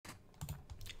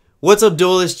What's up,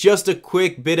 duelists? Just a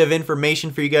quick bit of information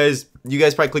for you guys. You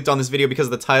guys probably clicked on this video because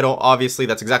of the title. Obviously,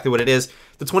 that's exactly what it is.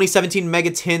 The 2017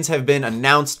 Mega Tins have been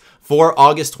announced for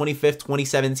August 25th,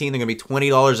 2017. They're going to be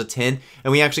 $20 a tin.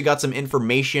 And we actually got some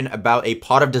information about a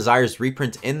Pot of Desires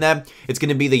reprint in them. It's going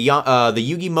to be the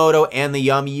Yugioh and the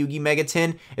Yami Yugi Mega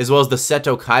Tin, as well as the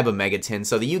Seto Kaiba Mega Tin.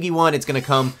 So the Yugi one, it's going to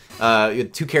come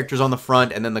two characters on the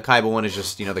front, and then the Kaiba one is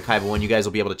just, the Kaiba one. You guys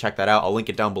will be able to check that out. I'll link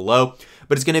it down below.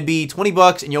 But it's going to be 20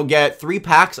 bucks, and you'll get 3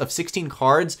 packs of 16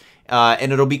 cards.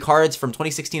 And it'll be cards from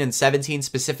 2016 and 17,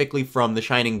 specifically from the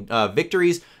Shining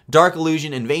Victories, Dark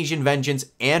Illusion, Invasion Vengeance,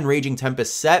 and Raging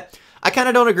Tempest set. I kind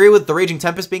of don't agree with the Raging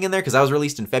Tempest being in there because that was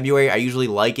released in February. I usually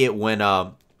like it when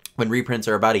reprints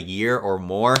are about a year or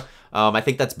more. I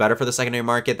think that's better for the secondary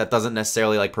market. That doesn't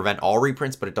necessarily prevent all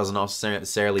reprints, but it doesn't also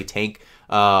necessarily tank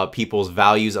people's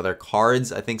values of their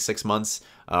cards. I think 6 months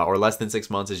or less than 6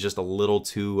 months is just a little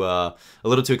too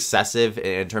excessive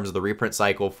in terms of the reprint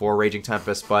cycle for Raging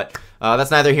Tempest. But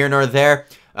that's neither here nor there.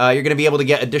 You're going to be able to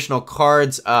get additional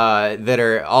cards that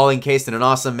are all encased in an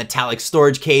awesome metallic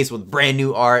storage case with brand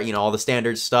new art. All the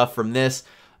standard stuff from this.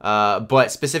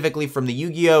 But specifically from the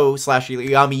Yu-Gi-Oh! /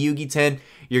 Yami Yugi tin,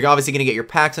 you're obviously going to get your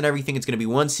packs and everything. It's going to be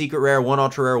 1 secret rare, 1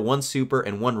 ultra rare, 1 super,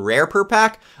 and 1 rare per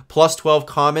pack, plus 12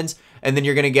 commons. And then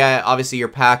you're going to get, obviously, your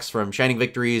packs from Shining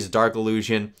Victories, Dark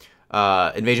Illusion,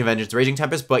 Invasion Vengeance, Raging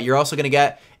Tempest. But you're also going to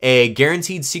get a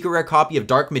guaranteed secret rare copy of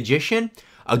Dark Magician,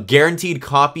 a guaranteed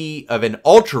copy of an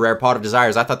ultra rare Pot of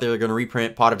Desires. I thought they were going to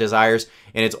reprint Pot of Desires,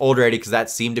 and it's old already because that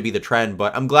seemed to be the trend.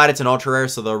 But I'm glad it's an ultra rare,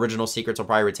 so the original secrets will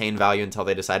probably retain value until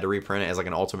they decide to reprint it as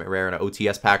an ultimate rare and an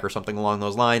OTS pack or something along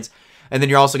those lines. And then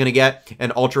you're also going to get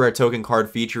an ultra rare token card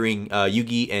featuring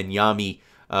Yugi and Yami,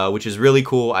 which is really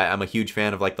cool. I'm a huge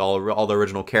fan of all the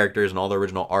original characters and all the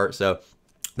original art, so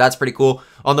that's pretty cool.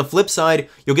 On the flip side,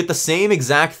 you'll get the same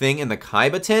exact thing in the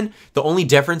Kaiba tin. The only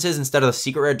difference is instead of the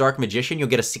secret rare Dark Magician, you'll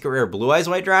get a secret rare Blue Eyes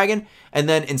White Dragon. And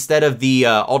then instead of the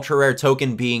ultra rare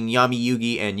token being Yami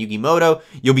Yugi and Yugimoto,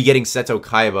 you'll be getting Seto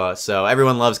Kaiba. So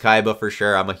everyone loves Kaiba for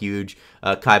sure. I'm a huge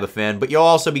Kaiba fan. But you'll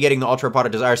also be getting the Ultra Pot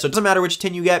of Desires. So it doesn't matter which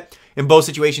tin you get. In both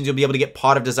situations, you'll be able to get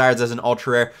Pot of Desires as an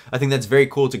ultra rare. I think that's very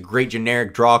cool. It's a great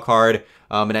generic draw card.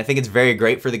 And I think it's very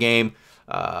great for the game.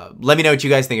 Let me know what you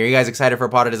guys think. Are you guys excited for a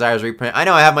Pot of Desires reprint? I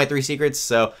know I have my 3 secrets,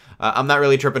 so I'm not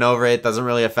really tripping over it. It doesn't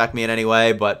really affect me in any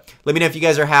way, but let me know if you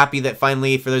guys are happy that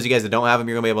finally, for those of you guys that don't have them,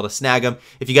 you're going to be able to snag them.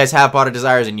 If you guys have Pot of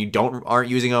Desires and you aren't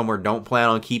using them or don't plan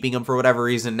on keeping them for whatever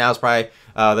reason, now's probably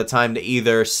the time to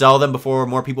either sell them before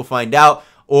more people find out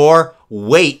or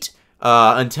wait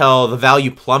until the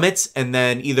value plummets and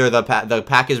then either the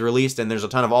pack is released and there's a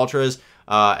ton of ultras.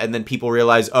 And then people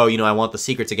realize, oh, I want the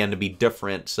secrets again to be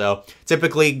different. So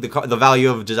typically the value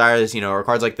of Desires, or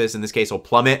cards like this in this case will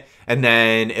plummet and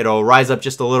then it'll rise up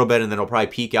just a little bit and then it'll probably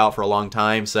peak out for a long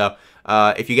time. So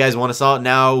if you guys want to sell it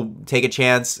now, take a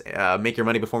chance, make your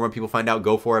money before more people find out,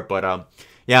 go for it. But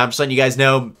yeah, I'm just letting you guys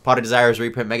know, Pot of Desires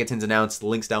reprint Megatins announced. The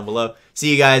link's down below.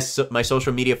 See you guys. My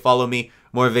social media, follow me.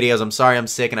 More videos. I'm sorry I'm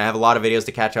sick and I have a lot of videos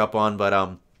to catch up on,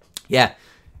 but yeah.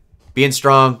 Being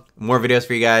strong, more videos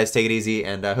for you guys. Take it easy,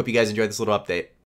 and I hope you guys enjoyed this little update.